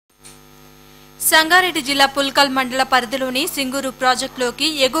సంగారెడ్డి జిల్లా పుల్కల్ మండల పరిధిలోని సింగూరు ప్రాజెక్టులోకి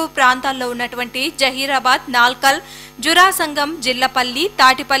ఎగువ ప్రాంతాల్లో ఉన్నటువంటి జహీరాబాద్, నాల్కల్, జురాసంగం, జిల్లపల్లి,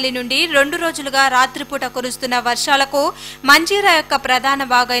 తాటిపల్లి నుండి 2 రోజులుగా రాత్రిపూట కురుస్తున్న వర్షాలకు మంజీరా యొక్క ప్రధాన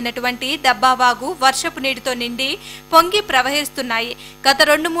వాగైనటువంటి డబ్బావాగు వర్షపు నీటితో నిండి పొంగి ప్రవహిస్తున్నాయి. గత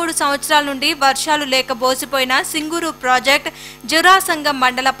 2-3 సంవత్సరాల నుండి వర్షాలు లేక బోసిపోయిన సింగూరు ప్రాజెక్ట్ జురాసంగం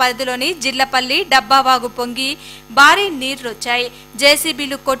మండల పరిధిలోని జిల్లపల్లి, డబ్బావాగు పొంగి భారీ నీళ్లొచ్చాయి.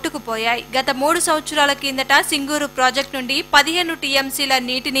 జేసీబీలు కొట్టుకుపోయాయి. గత 3 సంవత్సరాల కిందట సింగూరు ప్రాజెక్టు నుండి 15 టీఎంసీల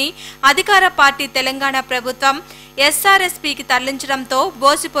నీటిని అధికార పార్టీ తెలంగాణ ప్రభుత్వం ఎస్ఆర్ఎస్పీకి తరలించడంతో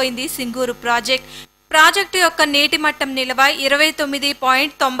బోసిపోయింది సింగూరు ప్రాజెక్టు యొక్క నీటి మట్టం నిల్వ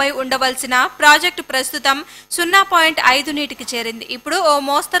 29.90 ఉండవలసిన ప్రాజెక్టు ప్రస్తుతం 0.5 నీటికి చేరింది. ఇప్పుడు ఓ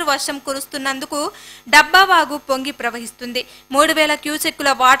మోస్తరు వర్షం కురుస్తున్నందుకు డబ్బావాగు పొంగి ప్రవహిస్తుంది. 3000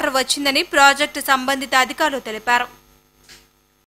 క్యూసెక్కుల వాటర్ వచ్చిందని ప్రాజెక్టు సంబంధిత అధికారులు తెలిపారు.